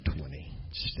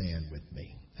stand with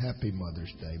me? Happy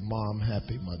Mother's Day. Mom,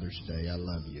 happy Mother's Day. I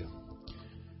love you.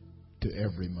 To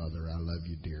every mother, I love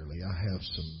you dearly. I have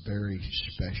some very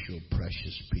special,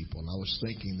 precious people. And I was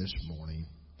thinking this morning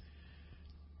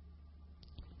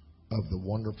of the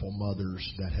wonderful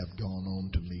mothers that have gone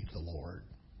on to meet the Lord.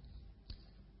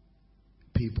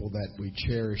 People that we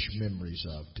cherish memories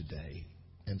of today.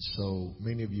 And so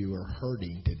many of you are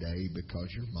hurting today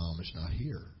because your mom is not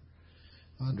here.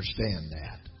 I understand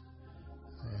that.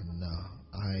 And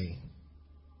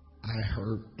I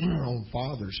hurt on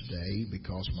Father's Day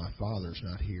because my father's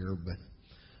not here, but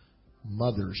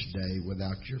Mother's Day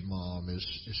without your mom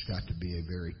it's got to be a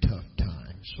very tough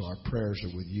time. So our prayers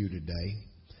are with you today.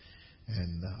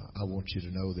 And I want you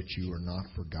to know that you are not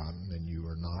forgotten and you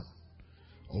are not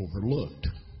overlooked.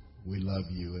 We love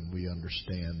you and we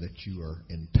understand that you are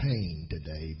in pain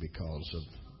today because of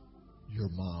your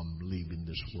mom leaving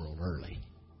this world early.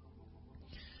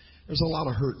 There's a lot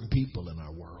of hurting people in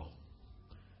our world.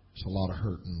 There's a lot of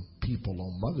hurting people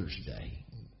on Mother's Day.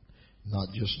 Not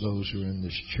just those who are in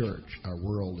this church. Our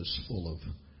world is full of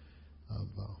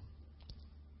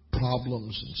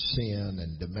problems and sin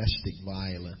and domestic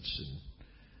violence and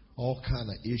all kind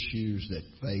of issues that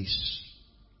face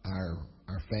our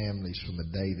families from a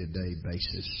day-to-day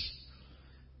basis.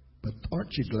 But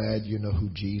aren't you glad you know who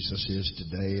Jesus is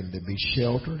today and to be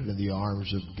sheltered in the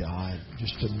arms of God,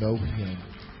 just to know Him,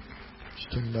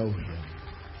 just to know Him,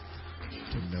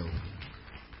 to know Him.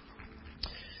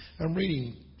 I'm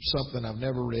reading something I've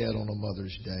never read on a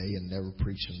Mother's Day and never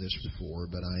preached on this before,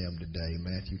 but I am today.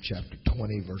 Matthew chapter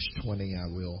 20, verse 20. I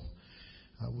will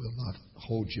not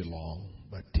hold you long,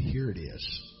 but here it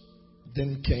is.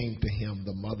 Then came to him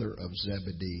the mother of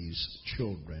Zebedee's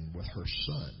children with her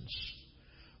sons,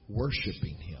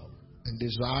 worshiping him and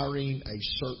desiring a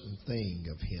certain thing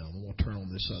of him. We'll turn on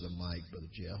this other mic, Brother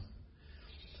Jeff.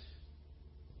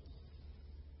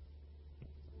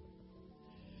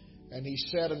 And he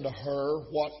said unto her,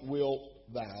 What wilt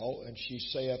thou? And she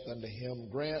saith unto him,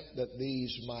 Grant that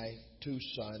these my two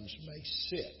sons may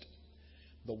sit,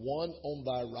 the one on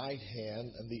thy right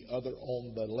hand and the other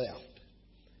on the left,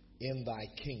 in thy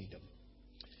kingdom.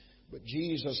 But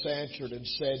Jesus answered and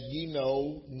said, Ye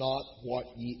know not what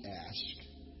ye ask.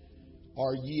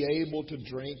 Are ye able to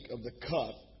drink of the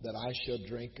cup that I shall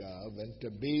drink of, and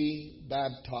to be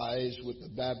baptized with the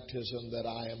baptism that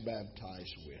I am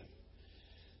baptized with?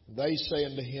 They say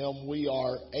unto him, We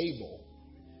are able.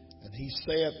 And he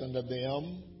saith unto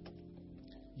them,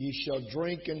 Ye shall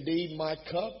drink indeed my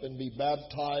cup, and be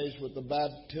baptized with the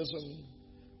baptism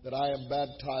that I am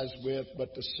baptized with,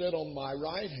 but to sit on my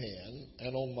right hand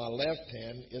and on my left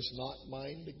hand is not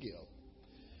mine to give,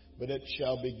 but it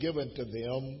shall be given to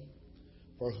them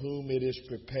for whom it is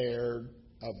prepared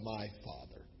of my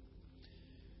Father.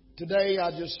 Today I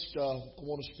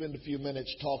want to spend a few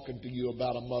minutes talking to you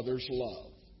about a mother's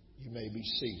love. You may be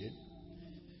seated.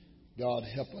 God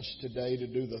help us today to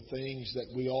do the things that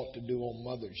we ought to do on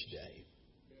Mother's Day.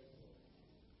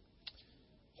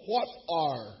 What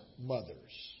are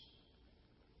mothers?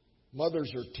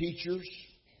 Mothers are teachers,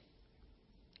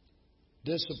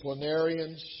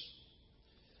 disciplinarians.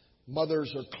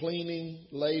 Mothers are cleaning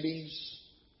ladies.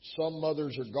 Some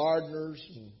mothers are gardeners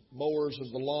and mowers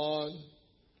of the lawn.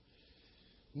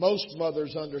 Most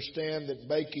mothers understand that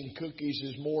baking cookies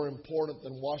is more important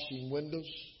than washing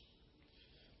windows.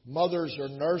 Mothers are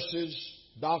nurses,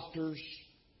 doctors,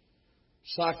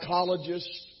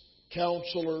 psychologists,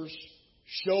 counselors,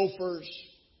 chauffeurs,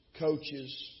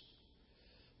 coaches.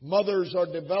 Mothers are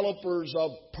developers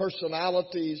of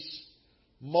personalities,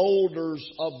 molders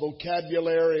of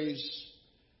vocabularies,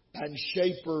 and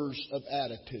shapers of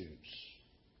attitudes.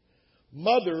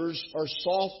 Mothers are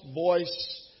soft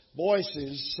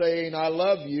voices saying, I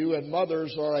love you, and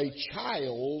mothers are a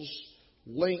child's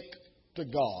link to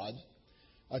God,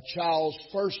 a child's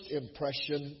first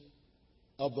impression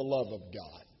of the love of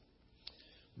God.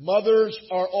 Mothers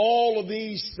are all of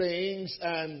these things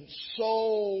and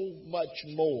so much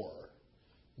more.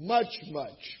 Much,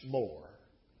 much more.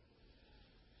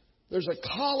 There's a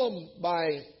column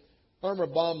by Irma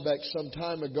Bombeck some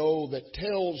time ago that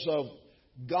tells of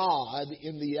God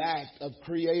in the act of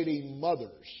creating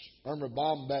mothers. Irma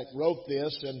Bombeck wrote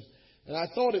this, and I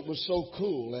thought it was so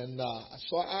cool, and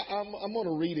so I'm going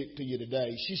to read it to you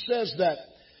today. She says that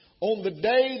on the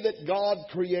day that God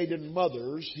created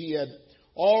mothers, He had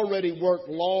already worked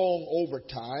long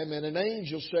overtime, and an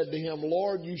angel said to Him,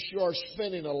 Lord, you sure are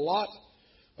spending a lot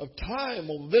of time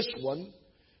on this one.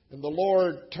 And the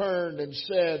Lord turned and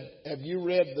said, have you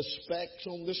read the specs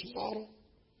on this model?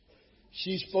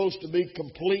 She's supposed to be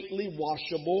completely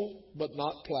washable, but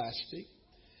not plastic.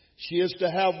 She is to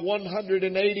have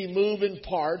 180 moving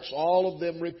parts, all of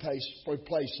them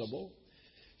replaceable.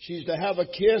 She's to have a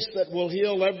kiss that will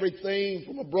heal everything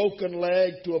from a broken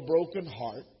leg to a broken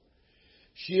heart.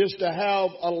 She is to have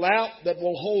a lap that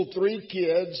will hold 3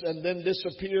 kids and then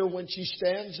disappear when she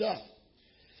stands up.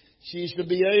 She's to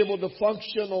be able to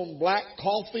function on black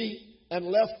coffee and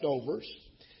leftovers.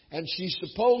 And she's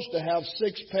supposed to have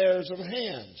 6 pairs of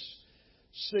hands.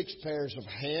 6 pairs of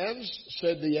hands,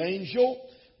 said the angel.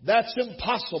 That's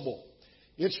impossible.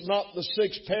 It's not the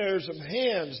 6 pairs of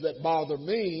hands that bother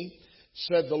me,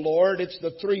 said the Lord. It's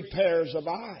the 3 pairs of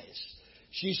eyes.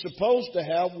 She's supposed to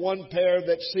have 1 pair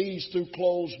that sees through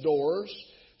closed doors,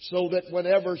 so that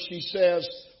whenever she says,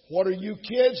 "What are you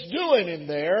kids doing in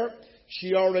there?"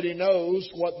 she already knows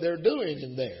what they're doing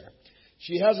in there.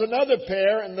 She has another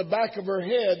pair in the back of her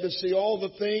head to see all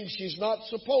the things she's not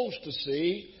supposed to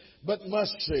see, but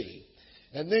must see.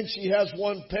 And then she has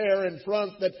 1 pair in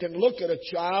front that can look at a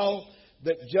child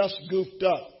that just goofed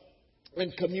up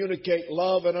and communicate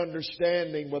love and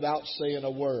understanding without saying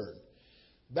a word.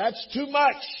 "That's too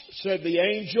much," said the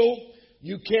angel.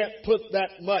 "You can't put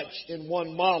that much in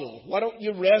 1 model. Why don't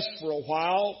you rest for a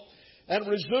while and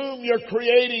resume your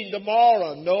creating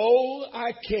tomorrow?" "No,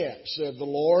 I can't," said the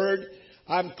Lord.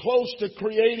 "I'm close to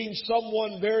creating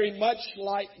someone very much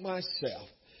like myself.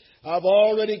 I've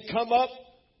already come up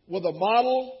with a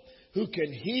model who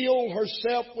can heal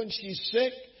herself when she's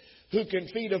sick, who can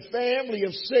feed a family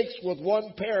of 6 with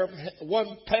 1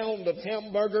 pound of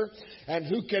hamburger, and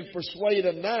who can persuade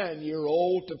a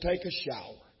 9-year-old to take a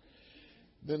shower."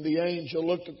 Then the angel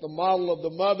looked at the model of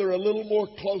the mother a little more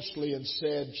closely and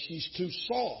said, "She's too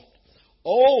soft."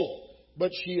 "Oh,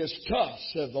 but she is tough,"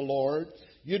 said the Lord.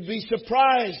 "You'd be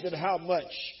surprised at how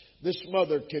much this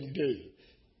mother can do."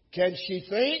 "Can she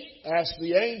think?" asked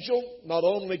the angel. "Not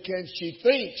only can she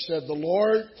think," said the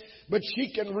Lord, "but she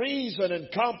can reason and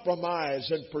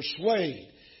compromise and persuade."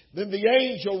 Then the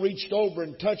angel reached over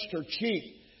and touched her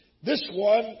cheek. "This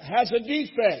one has a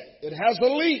defect. It has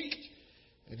a leak."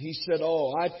 And he said,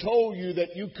 "Oh, I told you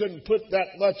that you couldn't put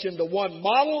that much into 1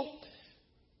 model."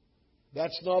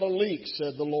 "That's not a leak,"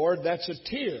 said the Lord. "That's a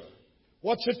tear."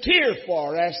 "What's a tear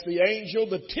for?" asked the angel.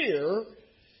 "The tear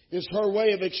is her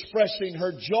way of expressing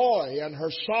her joy and her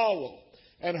sorrow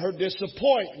and her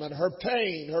disappointment, her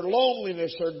pain, her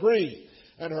loneliness, her grief,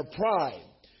 and her pride."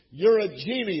 "You're a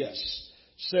genius,"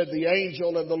 said the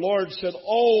angel. And the Lord said,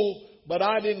 "Oh, but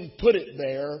I didn't put it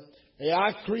there.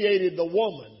 I created the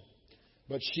woman,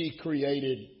 but she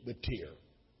created the tear."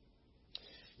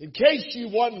 In case you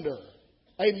wonder,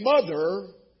 a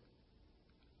mother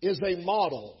is a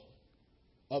model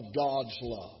of God's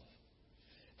love.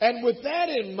 And with that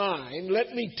in mind,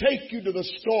 let me take you to the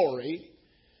story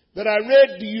that I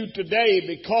read to you today,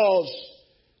 because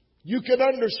you can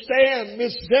understand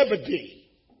Miss Zebedee,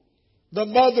 the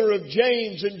mother of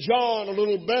James and John, a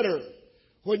little better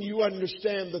when you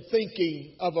understand the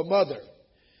thinking of a mother.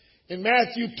 In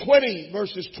Matthew 20,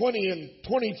 verses 20 and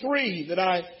 23 that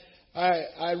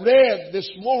I read this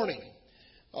morning,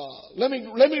 let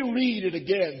me read it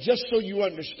again just so you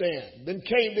understand. "Then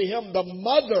came to him the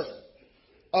mother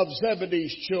of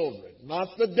Zebedee's children,"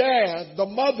 not the dad, the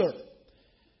mother,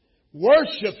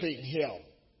 "worshiping him,"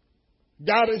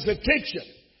 got his attention,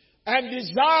 "and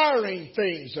desiring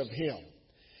things of him.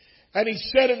 And he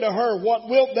said unto her, What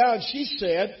wilt thou?" And she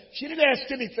said, she didn't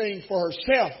ask anything for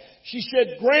herself. She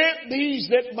said, "Grant these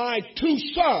that my 2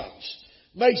 sons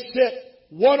may sit,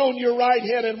 one on your right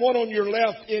hand and one on your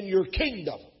left in your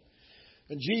kingdom."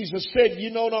 And Jesus said,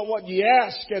 "You know not what ye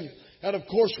ask." And of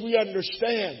course we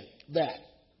understand that.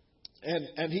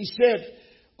 And he said,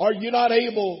 Are ye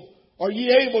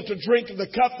able to drink of the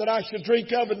cup that I should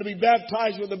drink of, and to be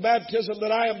baptized with the baptism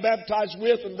that I am baptized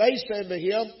with? And they said to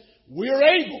him, "We are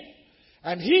able."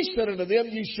 And he said unto them,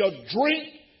 "You shall drink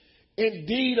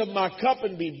indeed of my cup,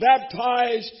 and be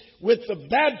baptized with the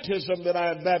baptism that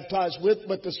I am baptized with.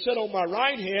 But to sit on my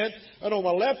right hand and on my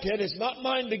left hand is not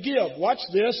mine to give." Watch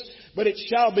this. "But it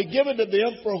shall be given to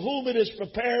them for whom it is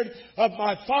prepared of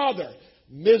my Father."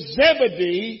 Miss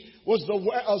Zebedee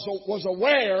was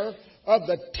aware of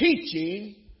the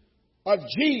teaching of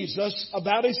Jesus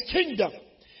about His kingdom.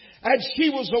 And she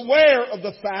was aware of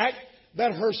the fact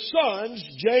that her sons,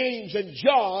 James and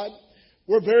John,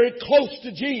 were very close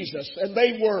to Jesus. And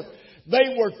they were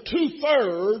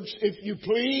 2/3, if you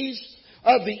please,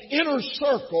 of the inner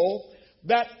circle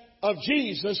of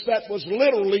Jesus that was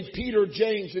literally Peter,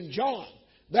 James, and John.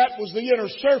 That was the inner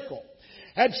circle.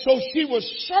 And so she was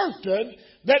certain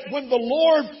that when the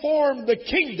Lord formed the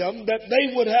kingdom, that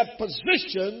they would have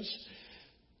positions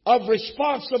of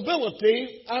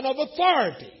responsibility and of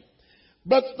authority.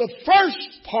 But the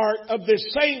first part of this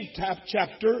same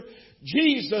chapter,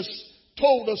 Jesus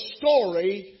told a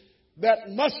story that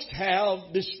must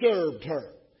have disturbed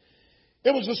her.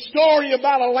 It was a story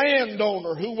about a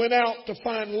landowner who went out to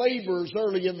find laborers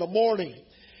early in the morning.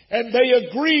 And they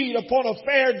agreed upon a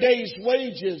fair day's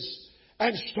wages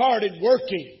and started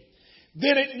working.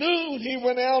 Then at noon he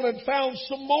went out and found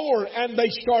some more, and they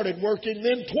started working.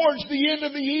 Then towards the end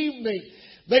of the evening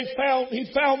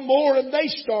he found more, and they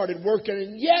started working.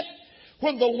 And yet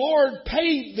when the Lord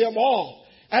paid them off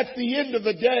at the end of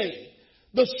the day,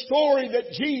 the story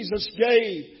that Jesus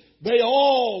gave, they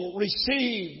all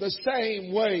received the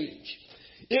same wage.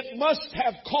 It must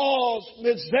have caused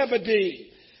Ms.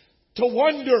 Zebedee to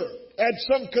wonder and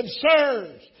some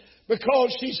concerns,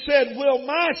 because she said, will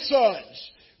my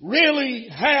sons really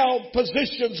have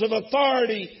positions of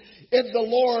authority in the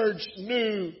Lord's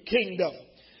new kingdom?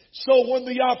 So when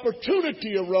the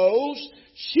opportunity arose,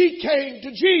 she came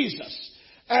to Jesus.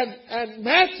 And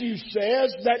Matthew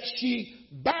says that she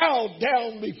bowed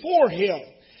down before Him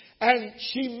and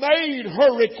she made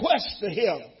her request to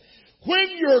Him. When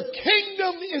your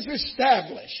kingdom is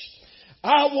established,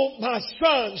 I want my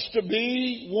sons to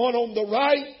be one on the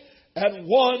right and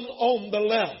one on the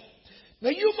left. Now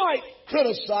you might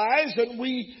criticize, and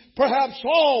we perhaps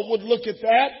all would look at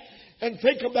that and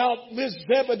think about Miss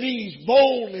Zebedee's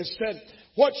boldness and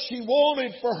what she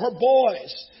wanted for her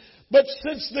boys. But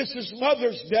since this is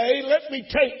Mother's Day, let me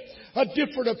take a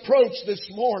different approach this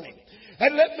morning.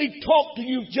 And let me talk to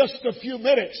you just a few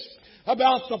minutes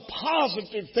about the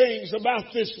positive things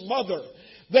about this mother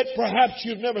that perhaps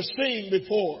you've never seen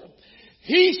before.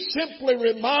 He simply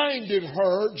reminded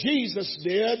her, Jesus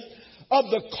did, of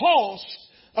the cost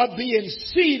of being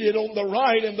seated on the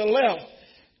right and the left.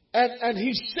 And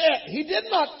he said, he did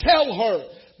not tell her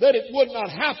that it would not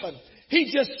happen.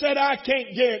 He just said, I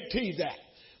can't guarantee that.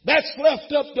 That's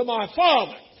left up to my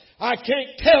Father. I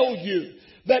can't tell you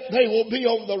that they will be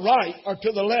on the right or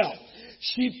to the left.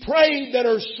 She prayed that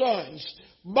her sons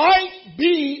might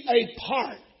be a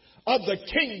part of the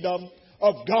kingdom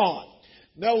of God.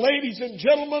 Now, ladies and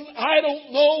gentlemen, I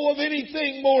don't know of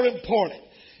anything more important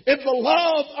in the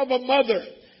love of a mother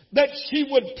that she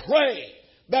would pray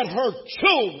that her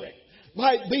children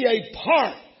might be a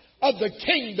part of the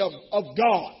kingdom of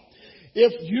God.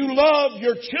 If you love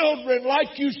your children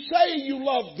like you say you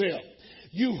love them,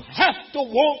 you have to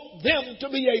want them to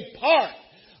be a part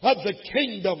of the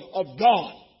kingdom of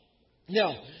God.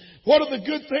 Now, what are the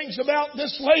good things about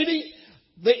this lady?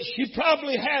 That she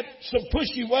probably had some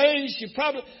pushy ways.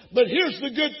 But here's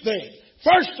the good thing.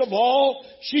 First of all,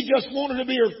 she just wanted to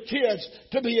be her kids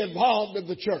to be involved in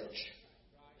the church.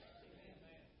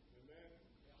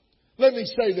 Let me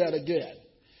say that again.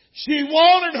 She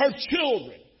wanted her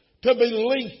children to be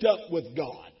linked up with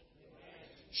God.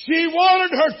 She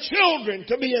wanted her children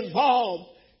to be involved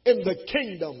in the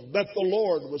kingdom that the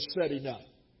Lord was setting up.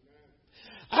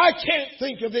 I can't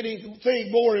think of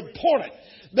anything more important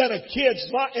than a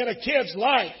kid's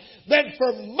life than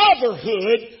for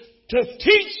motherhood to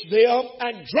teach them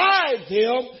and drive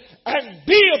them and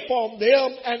be upon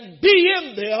them and be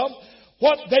in them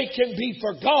what they can be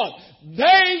for God.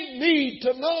 They need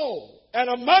to know. And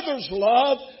a mother's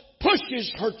love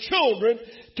pushes her children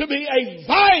to be a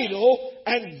vital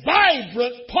and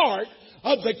vibrant part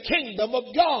of the kingdom of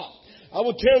God. I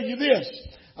will tell you this.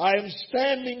 I am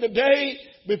standing today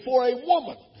before a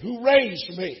woman who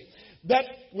raised me that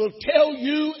will tell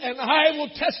you, and I will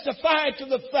testify to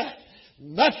the fact,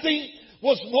 nothing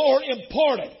was more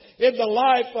important in the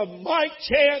life of Mike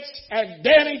Chance and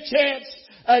Danny Chance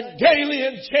and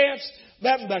Galen Chance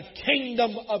than the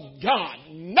kingdom of God.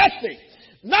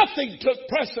 Nothing took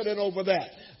precedent over that.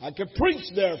 I could preach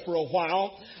there for a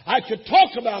while. I could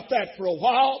talk about that for a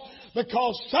while,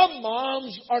 because some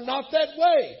moms are not that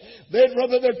way. They'd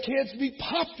rather their kids be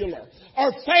popular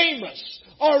or famous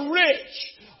or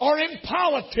rich or in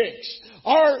politics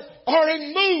or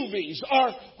in movies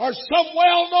or some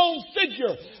well-known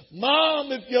figure.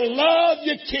 Mom, if you love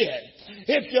your kid,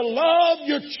 if you love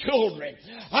your children,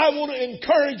 I want to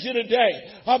encourage you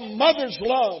today. A mother's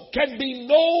love can be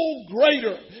no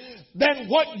greater than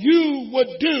what you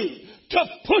would do to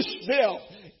push them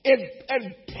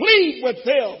and plead with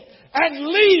them and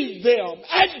lead them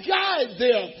and guide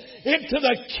them into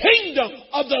the kingdom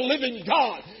of the living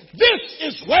God. This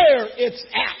is where it's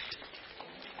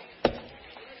at.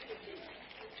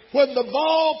 When the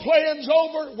ball playing's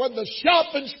over, when the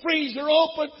shopping sprees are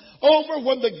over,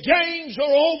 when the games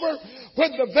are over,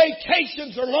 when the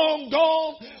vacations are long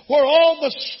gone, where all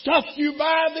the stuff you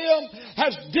buy them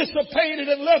has dissipated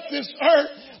and left this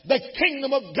earth, the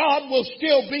kingdom of God will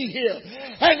still be here.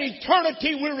 And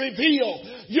eternity will reveal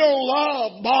your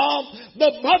love, Mom,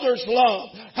 the mother's love,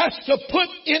 has to put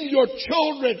in your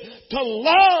children to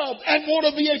love and want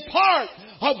to be a part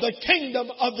of the kingdom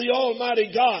of the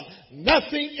Almighty God.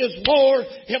 Nothing is more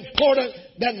important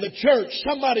than the church.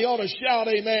 Somebody ought to shout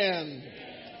amen.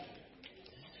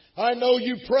 I know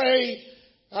you pray.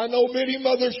 I know many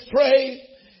mothers pray.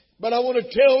 But I want to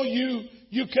tell you,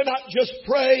 you cannot just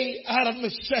pray out of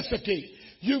necessity.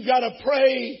 You've got to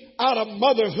pray out of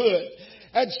motherhood.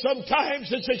 And sometimes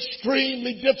it's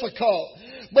extremely difficult.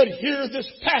 But hear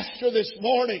this pastor this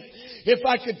morning. If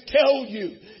I could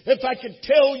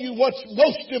tell you what's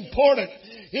most important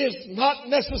is not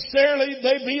necessarily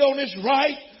they be on his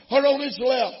right or on his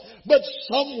left, but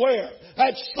somewhere,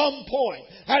 at some point,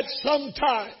 at some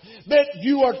time, that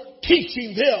you are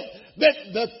teaching them that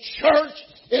the church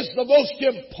is the most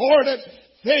important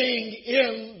thing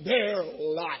in their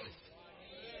life.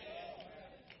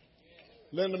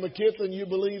 Linda McKiffin, you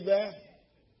believe that?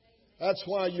 That's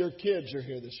why your kids are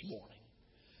here this morning.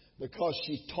 Because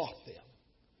she taught them.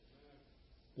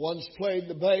 One's played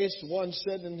the bass, one's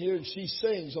sitting in here, and she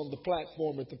sings on the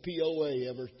platform at the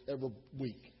POA every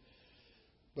week.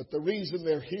 But the reason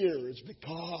they're here is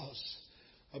because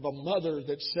of a mother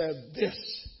that said,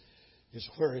 this is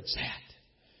where it's at.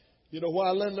 You know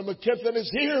why Linda McKiffin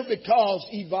is here? Because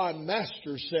Yvonne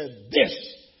Masters said,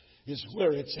 this is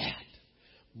where it's at.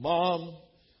 Mom,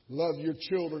 love your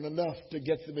children enough to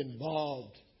get them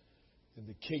involved in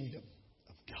the kingdom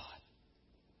of God.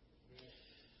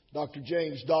 Dr.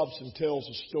 James Dobson tells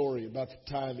a story about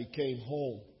the time he came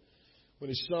home when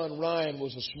his son Ryan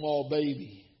was a small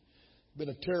baby. Been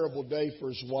a terrible day for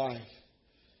his wife.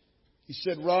 He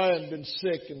said Ryan had been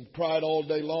sick and cried all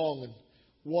day long, and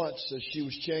once as she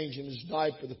was changing his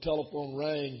diaper, the telephone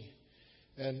rang,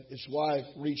 and his wife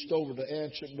reached over to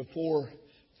answer it before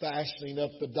fastening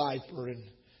up the diaper, and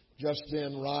just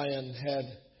then Ryan had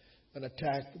an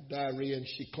attack of diarrhea, and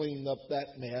she cleaned up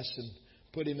that mess and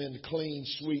put him in clean,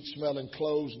 sweet-smelling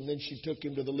clothes, and then she took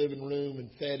him to the living room and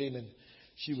fed him, and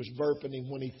she was burping him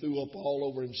when he threw up all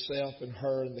over himself and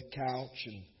her and the couch.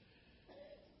 And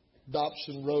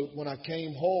Dobson wrote, when I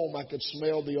came home, I could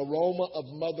smell the aroma of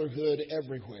motherhood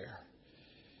everywhere.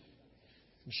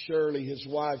 And surely his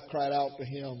wife cried out to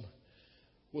him,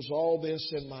 was all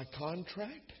this in my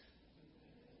contract?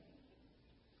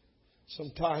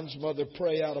 Sometimes mothers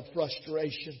pray out of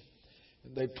frustration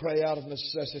and they pray out of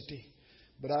necessity.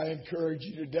 But I encourage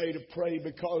you today to pray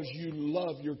because you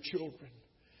love your children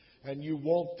and you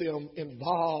want them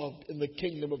involved in the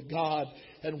kingdom of God.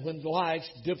 And when life's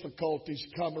difficulties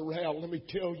come around, let me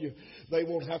tell you, they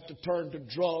won't have to turn to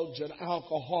drugs and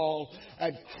alcohol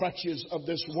and crutches of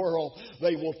this world.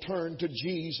 They will turn to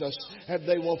Jesus and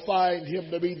they will find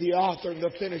Him to be the author and the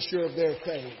finisher of their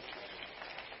faith.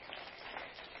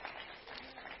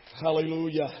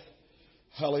 Hallelujah.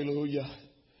 Hallelujah.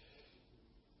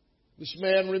 This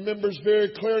man remembers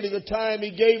very clearly the time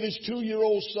he gave his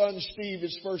 2-year-old son, Steve,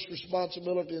 his first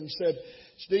responsibility and said,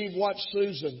 Steve, watch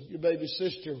Susan, your baby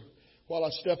sister, while I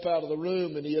step out of the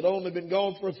room. And he had only been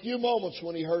gone for a few moments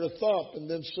when he heard a thump, and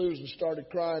then Susan started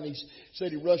crying. He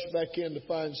said he rushed back in to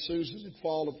find Susan had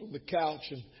fallen from the couch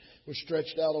and was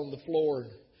stretched out on the floor.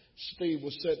 Steve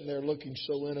was sitting there looking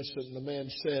so innocent, and the man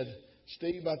said,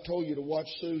 Steve, I told you to watch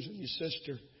Susan, your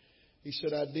sister. He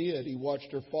said, I did. He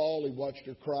watched her fall. He watched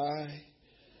her cry.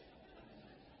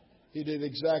 He did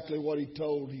exactly what he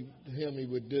told him he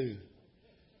would do.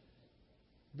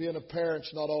 Being a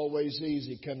parent's not always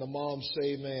easy. Can the mom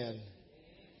say amen?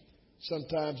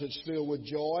 Sometimes it's filled with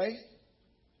joy.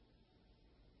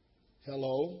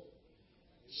 Hello.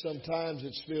 Sometimes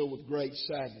it's filled with great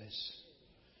sadness.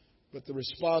 But the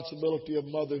responsibility of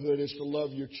motherhood is to love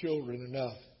your children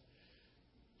enough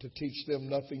to teach them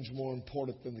nothing's more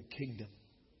important than the kingdom.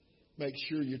 Make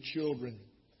sure your children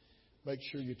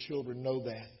know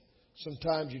that.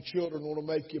 Sometimes your children want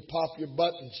to make you pop your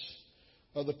buttons.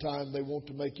 Other times they want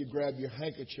to make you grab your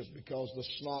handkerchief because the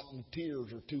snot and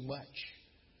tears are too much.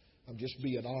 I'm just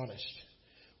being honest.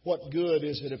 What good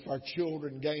is it if our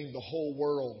children gain the whole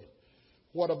world?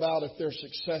 What about if they're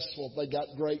successful, if they got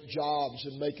great jobs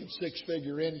and making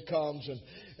 6-figure incomes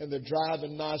and they're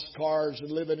driving nice cars and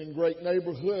living in great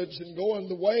neighborhoods and going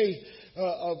the way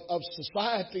of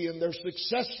society and they're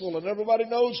successful and everybody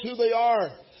knows who they are?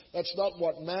 That's not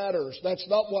what matters. That's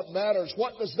not what matters.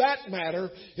 What does that matter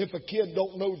if a kid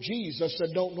don't know Jesus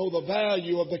and don't know the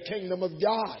value of the kingdom of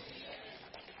God?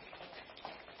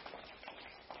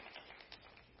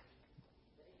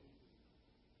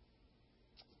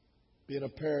 Being a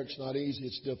parent's not easy,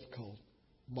 it's difficult.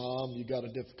 Mom, you got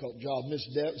a difficult job. Miss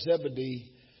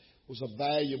Zebedee was a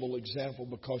valuable example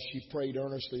because she prayed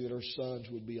earnestly that her sons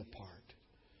would be a part.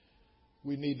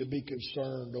 We need to be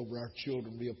concerned over our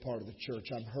children be a part of the church.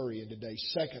 I'm hurrying today.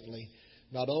 Secondly,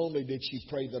 not only did she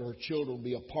pray that her children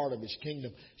be a part of His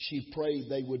kingdom, she prayed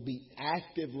they would be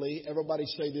actively, everybody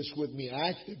say this with me,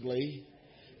 actively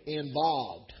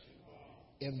involved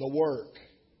in the work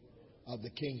of the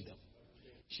kingdom.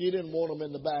 She didn't want them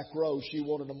in the back row. She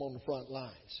wanted them on the front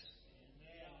lines.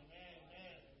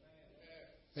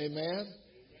 Amen?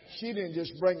 She didn't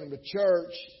just bring them to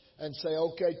church and say,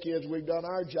 okay, kids, we've done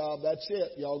our job. That's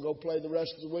it. Y'all go play the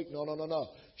rest of the week. No.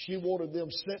 She wanted them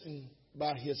sitting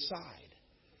by His side.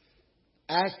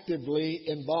 Actively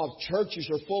involved. Churches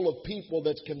are full of people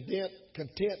that's content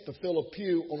to fill a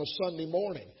pew on a Sunday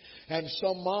morning. And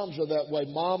some moms are that way.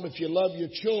 Mom, if you love your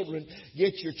children,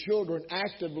 get your children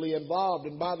actively involved.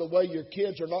 And by the way, your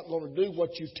kids are not going to do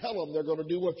what you tell them. They're going to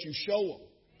do what you show them.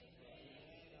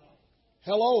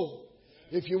 Hello.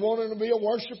 If you want them to be a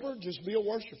worshiper, just be a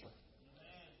worshiper.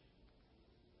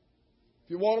 If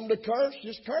you want them to curse,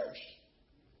 just curse.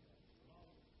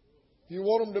 If you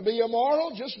want them to be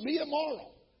immoral, just be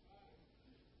immoral.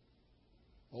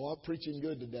 Oh, I'm preaching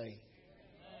good today.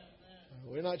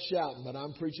 We're not shouting, but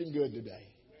I'm preaching good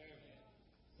today.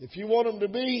 If you want them to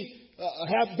be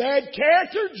have bad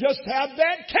character, just have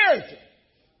bad character.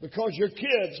 Because your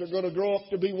kids are going to grow up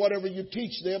to be whatever you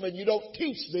teach them, and you don't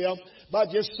teach them by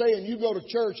just saying you go to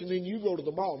church and then you go to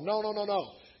the mall. No.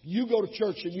 You go to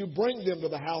church and you bring them to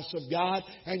the house of God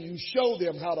and you show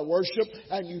them how to worship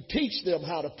and you teach them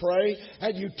how to pray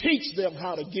and you teach them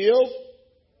how to give.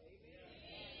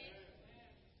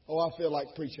 Oh, I feel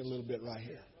like preaching a little bit right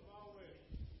here.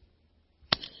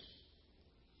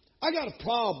 I got a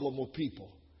problem with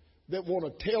people that want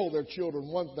to tell their children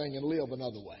one thing and live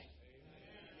another way.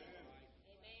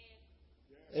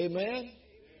 Amen?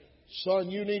 Son,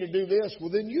 you need to do this.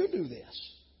 Well, then you do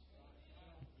this.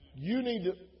 You need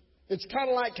to. It's kind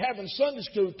of like having Sunday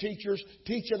school teachers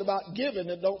teaching about giving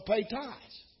that don't pay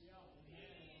tithes.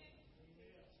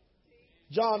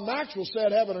 John Maxwell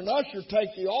said having an usher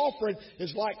take the offering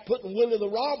is like putting Willie the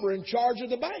robber in charge of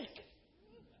the bank.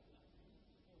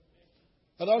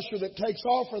 An usher that takes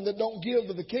offering that don't give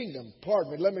to the kingdom.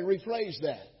 Pardon me, let me rephrase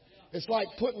that. It's like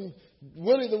putting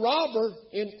Willie the robber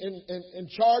in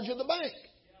charge of the bank.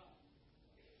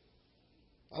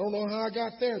 I don't know how I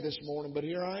got there this morning, but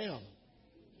here I am.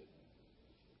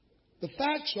 The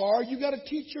facts are you got to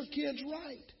teach your kids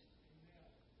right.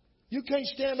 You can't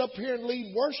stand up here and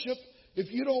lead worship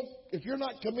if you're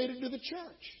not committed to the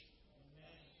church.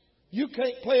 You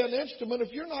can't play an instrument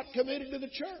if you're not committed to the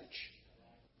church.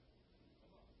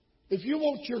 If you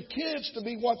want your kids to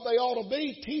be what they ought to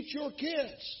be, teach your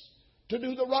kids to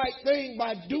do the right thing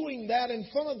by doing that in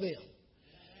front of them.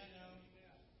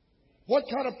 What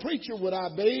kind of preacher would I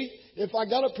be if I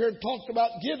got up here and talked about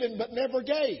giving but never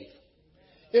gave?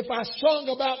 If I sung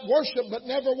about worship but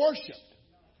never worshiped?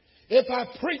 If I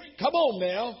preached, come on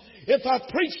now, if I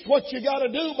preached what you got to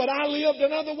do but I lived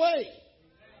another way?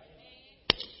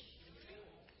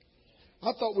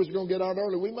 I thought we was going to get out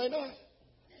early. We may not.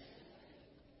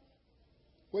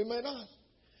 We may not.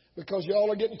 Because y'all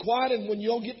are getting quiet, and when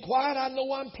y'all get quiet, I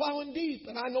know I'm plowing deep,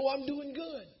 and I know I'm doing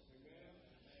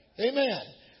good. Amen.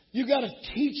 You got to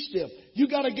teach them. You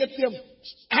got to get them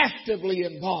actively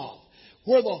involved.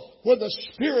 Where the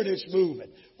Spirit is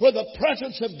moving, where the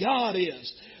presence of God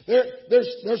is.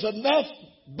 There's enough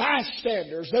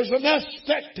bystanders. There's enough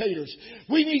spectators.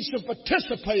 We need some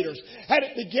participators. And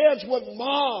it begins with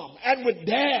mom and with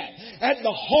dad and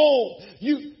the home.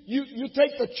 You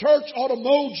think the church ought to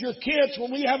mold your kids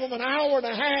when we have them an hour and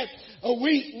a half a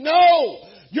week? No!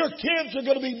 Your kids are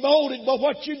going to be molded by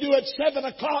what you do at 7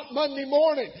 o'clock Monday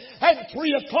morning and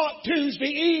 3 o'clock Tuesday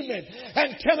evening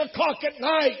and 10 o'clock at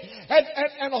night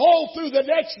and all through the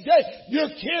next day. Your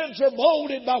kids are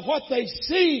molded by what they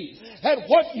see and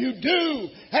what you do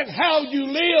and how you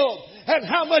live and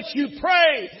how much you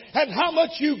pray and how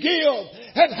much you give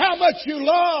and how much you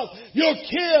love. Your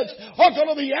kids are going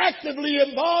to be actively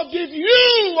involved if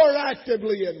you are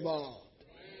actively involved.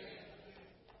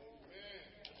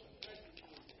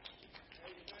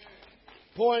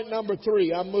 Point number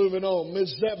 3, I'm moving on.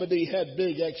 Ms. Zebedee had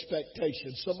big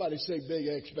expectations. Somebody say big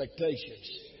expectations.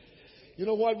 You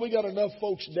know what? We got enough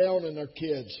folks down in their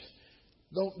kids.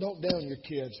 Don't down your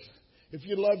kids. If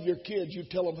you love your kids, you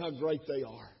tell them how great they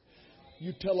are.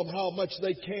 You tell them how much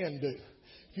they can do.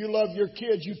 If you love your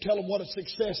kids, you tell them what a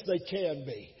success they can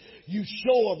be. you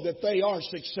show them that they are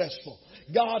successful.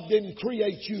 God didn't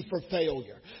create you for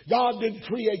failure. God didn't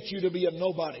create you to be a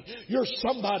nobody. You're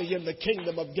somebody in the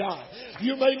kingdom of God.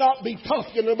 You may not be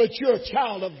popular, but you're a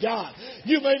child of God.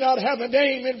 You may not have a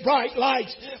name in bright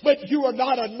lights, but you are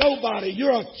not a nobody.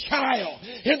 You're a child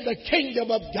in the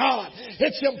kingdom of God.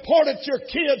 It's important your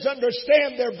kids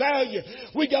understand their value.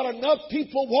 We got enough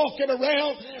people walking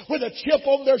around with a chip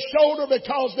on their shoulder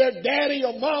because their daddy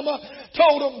or mama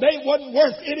told them they wasn't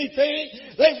worth anything.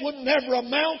 They would never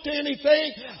amount to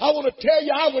anything. I want to tell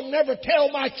you, I would never tell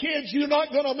my kids you're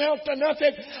not going to amount to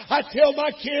nothing. I tell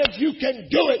my kids you can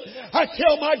do it. I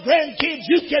tell my grandkids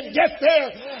you can get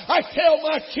there. I tell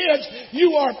my kids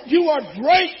you are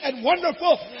great and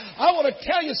wonderful. I want to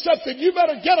tell you something. You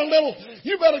better get a little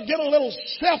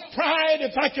self-pride.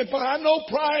 If I could, I know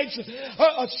pride's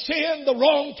a sin, the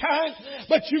wrong kind,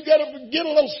 but you got to get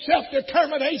a little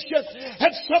self-determination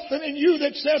and something in you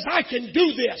that says, I can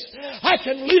do this. I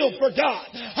can live for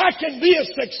God. I can be a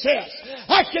success.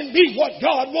 I can be what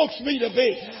God wants me to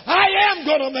be. I am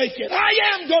going to make it. I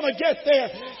am going to get there.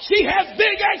 She has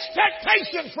big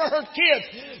expectations for her kids.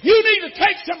 You need to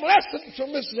take some lessons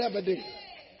from Mrs. Zebedee.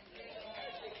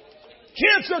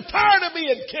 Kids are tired of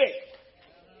being kicked.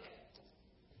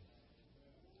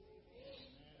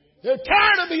 They're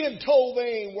tired of being told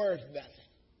they ain't worth nothing.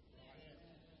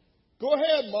 Go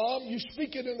ahead, Mom. You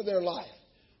speak it into their life.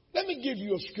 Let me give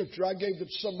you a scripture. I gave it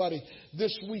to somebody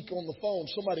this week on the phone.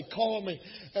 Somebody called me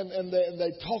and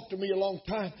they talked to me a long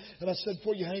time. And I said,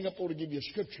 before you hang up, I want to give you a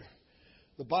scripture.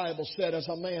 The Bible said, as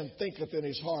a man thinketh in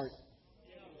his heart,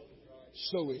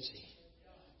 so is he.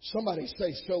 Somebody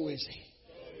say, so is he.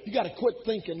 You got to quit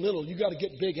thinking little. You got to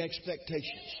get big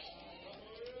expectations.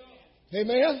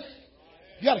 Amen?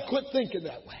 You got to quit thinking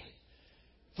that way.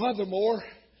 Furthermore,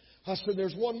 I said,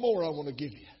 there's one more I want to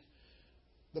give you.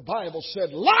 The Bible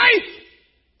said, life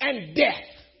and death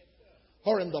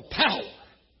are in the power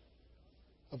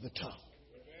of the tongue.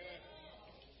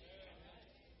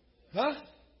 Huh?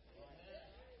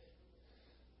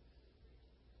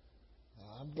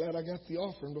 I'm glad I got the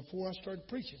offering before I started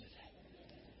preaching today.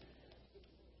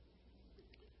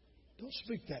 Don't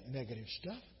speak that negative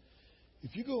stuff.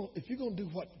 If you're going to do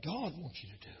what God wants you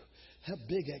to do, have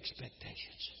big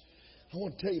expectations. I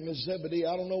want to tell you, Miss Zebedee,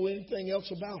 I don't know anything else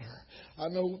about her. I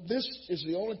know this is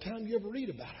the only time you ever read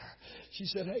about her. She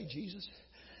said, hey, Jesus,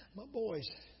 my boys,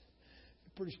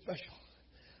 they're pretty special.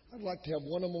 I'd like to have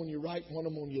one of them on your right, one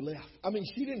of them on your left. I mean,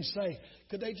 she didn't say,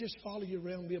 could they just follow you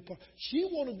around and be a part? She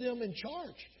wanted them in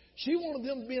charge. She wanted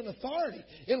them to be in authority,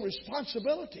 in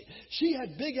responsibility. She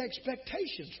had big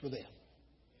expectations for them.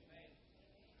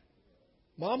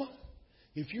 Mama,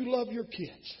 if you love your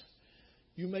kids,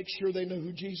 you make sure they know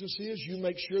who Jesus is. You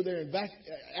make sure they're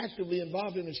actively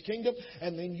involved in His kingdom.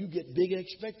 And then you get big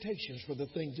expectations for the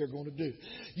things they're going to do.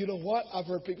 You know what? I've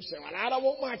heard people say, well, I don't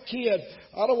want my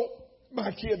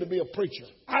kid to be a preacher.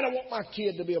 I don't want my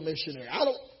kid to be a missionary. I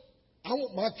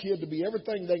want my kid to be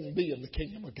everything they can be in the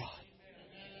kingdom of God.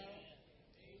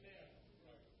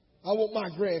 I want my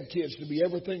grandkids to be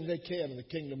everything they can in the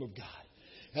kingdom of God.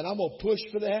 And I'm going to push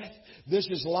for that. This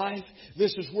is life.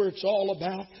 This is where it's all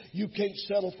about. You can't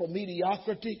settle for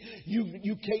mediocrity.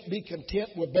 You can't be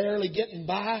content with barely getting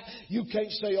by. You can't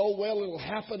say, oh, well, it'll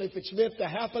happen if it's meant to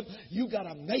happen. You got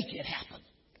to make it happen.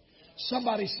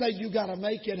 Somebody say you got to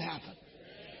make it happen.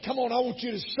 Come on, I want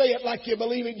you to say it like you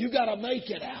believe it. You got to make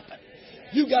it happen.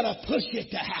 You got to push it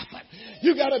to happen.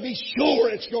 You got to be sure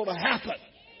it's going to happen.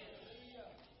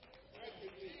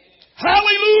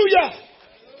 Hallelujah!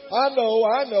 I know.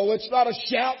 It's not a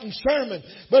shouting sermon,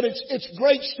 but it's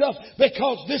great stuff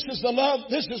because this is the love.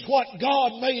 This is what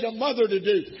God made a mother to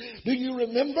do. Do you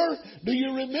remember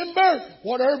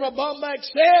what Irma Bombach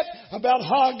said about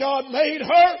how God made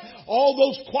her? All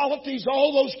those qualities,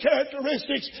 all those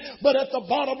characteristics. But at the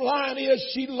bottom line is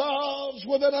she loves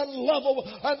with an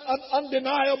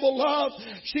undeniable love.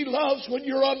 She loves when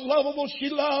you're unlovable. She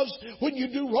loves when you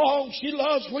do wrong. She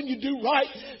loves when you do right.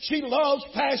 She loves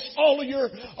past all of your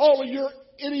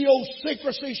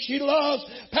idiosyncrasies. She loves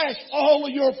past all of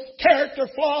your character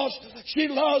flaws. She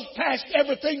loves past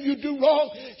everything you do wrong.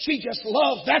 She just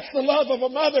loves. That's the love of a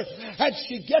mother. And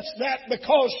she gets that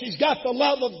because she's got the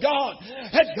love of God.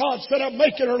 And God said, I'm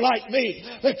making her like me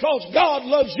because God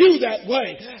loves you that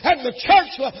way. And the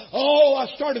church, I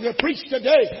started to preach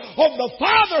today on the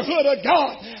fatherhood of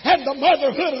God and the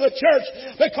motherhood of the church,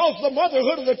 because the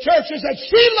motherhood of the church is that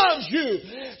she loves you.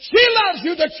 She loves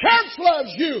you. The church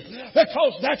loves you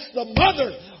because that's the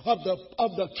mother of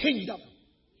the kingdom.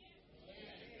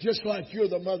 Just like you're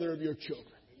the mother of your children.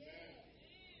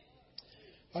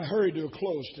 I hurry to a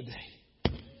close today.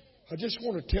 I just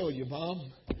want to tell you,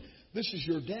 Mom, This is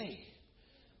your day.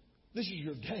 This is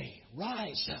your day.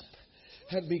 Rise up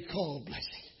and be called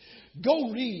blessed.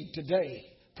 Go read today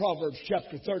Proverbs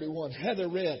chapter 31. Heather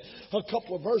read a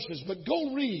couple of verses, but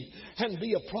go read and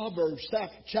be a Proverbs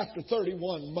chapter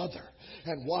 31 mother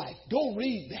and wife. Go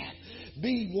read that.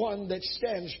 Be one that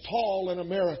stands tall in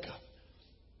America.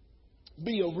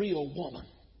 Be a real woman.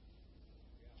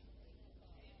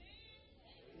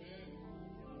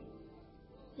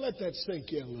 Let that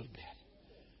sink in a little bit.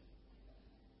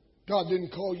 God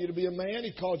didn't call you to be a man.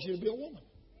 He called you to be a woman.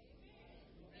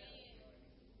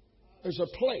 There's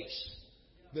a place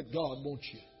that God wants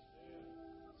you.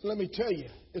 Let me tell you,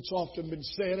 it's often been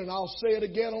said, and I'll say it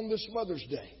again on this Mother's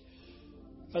Day.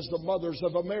 As the mothers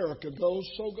of America goes,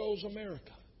 so goes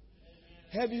America.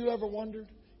 Have you ever wondered?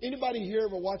 Anybody here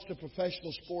ever watched a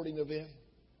professional sporting event?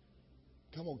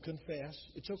 Come on, confess.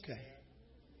 It's okay.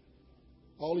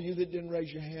 All of you that didn't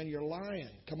raise your hand, you're lying.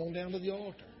 Come on down to the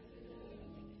altar.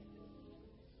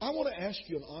 I want to ask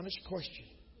you an honest question.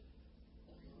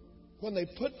 When they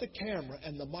put the camera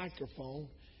and the microphone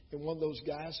in one of those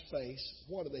guys' face,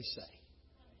 what do they say?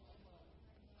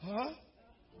 Huh?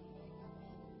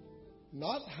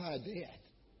 Not hi, Dad.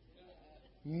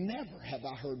 Never have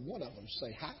I heard one of them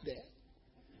say hi,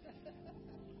 Dad.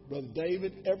 Brother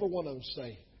David, every one of them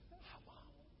say hi, Mom.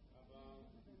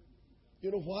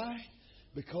 You know why?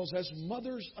 Because as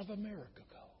mothers of America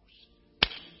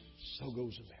goes, so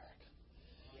goes America.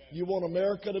 You want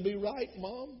America to be right,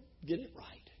 Mom? Get it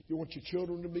right. You want your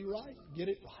children to be right? Get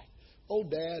it right. Oh,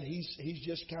 Dad, he's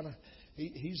just kind of,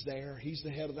 he's there. He's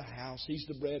the head of the house. He's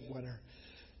the breadwinner.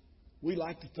 We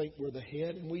like to think we're the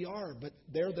head, and we are, but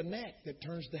they're the neck that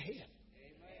turns the head.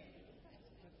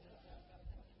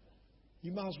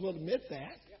 You might as well admit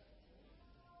that.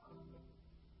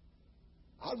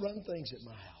 I run things at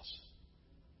my house.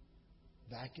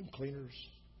 Vacuum cleaners.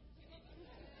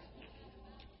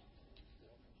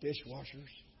 Dishwashers.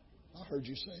 I heard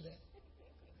you say that.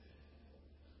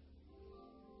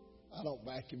 I don't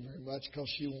vacuum very much because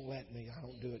she won't let me. I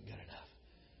don't do it good enough.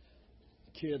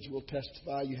 Kids will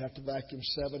testify you have to vacuum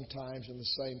 7 times in the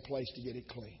same place to get it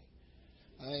clean.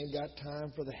 I ain't got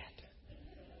time for that.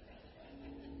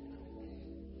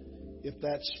 If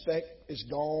that speck is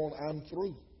gone, I'm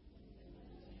through.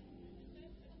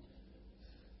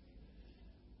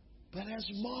 But as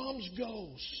moms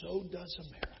go, so does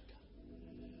America.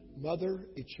 Mother,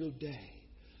 it's your day.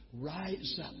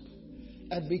 Rise up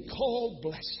and be called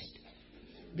blessed.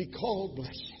 Be called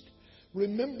blessed.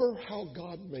 Remember how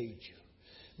God made you.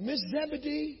 Miss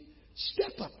Zebedee,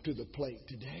 step up to the plate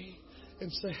today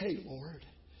and say, hey, Lord,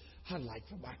 I'd like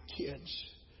for my kids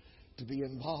to be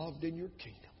involved in your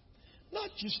kingdom. Not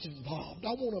just involved, I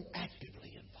want them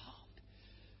actively involved.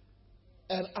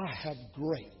 And I have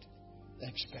great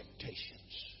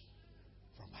expectations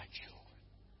for my children.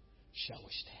 Shall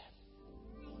we stand?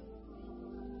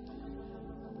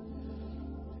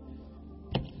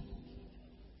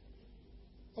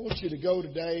 I want you to go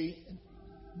today.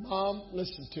 Mom,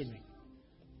 listen to me.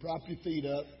 Prop your feet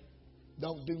up.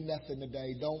 Don't do nothing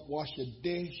today. Don't wash a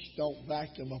dish. Don't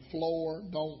vacuum a floor.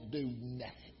 Don't do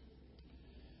nothing.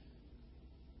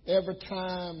 Every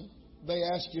time they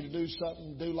ask you to do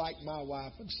something, do like my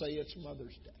wife and say it's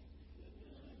Mother's Day.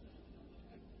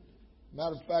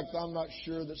 Matter of fact, I'm not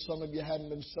sure that some of you hadn't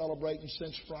been celebrating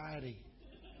since Friday.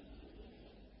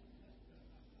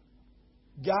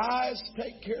 Guys,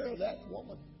 take care of that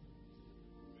woman.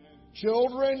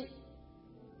 Children,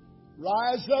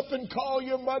 rise up and call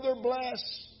your mother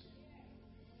blessed.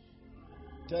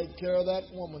 Take care of that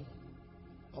woman.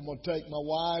 I'm going to take my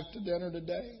wife to dinner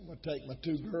today. I'm going to take my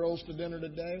 2 girls to dinner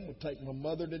today. I'm going to take my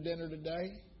mother to dinner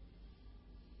today.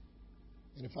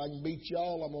 And if I can beat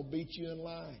y'all, I'm going to beat you in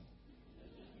line.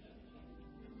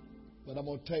 But I'm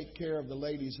going to take care of the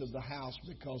ladies of the house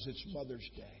because it's Mother's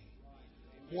Day.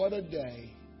 What a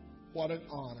day. What an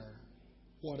honor.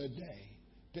 What a day.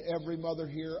 To every mother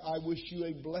here, I wish you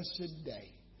a blessed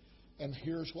day. And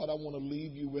here's what I want to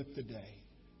leave you with today.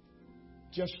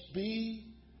 Just be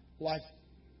like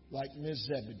Miss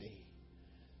Zebedee.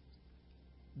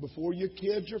 Before your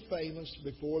kids are famous,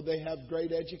 before they have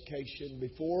great education,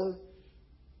 before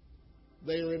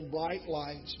they're in bright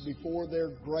lights, before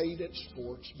they're great at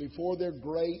sports, before they're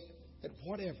great at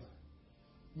whatever,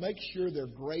 make sure they're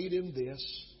great in this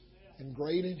and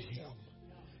great in Him.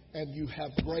 And you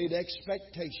have great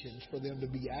expectations for them to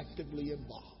be actively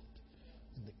involved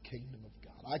in the kingdom of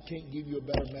God. I can't give you a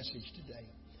better message today.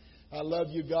 I love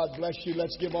you. God bless you.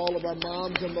 Let's give all of our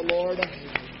moms and the Lord a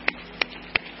hand.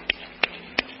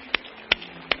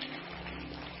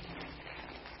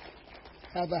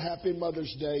 Have a happy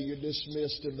Mother's Day. You're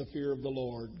dismissed in the fear of the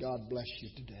Lord. God bless you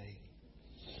today.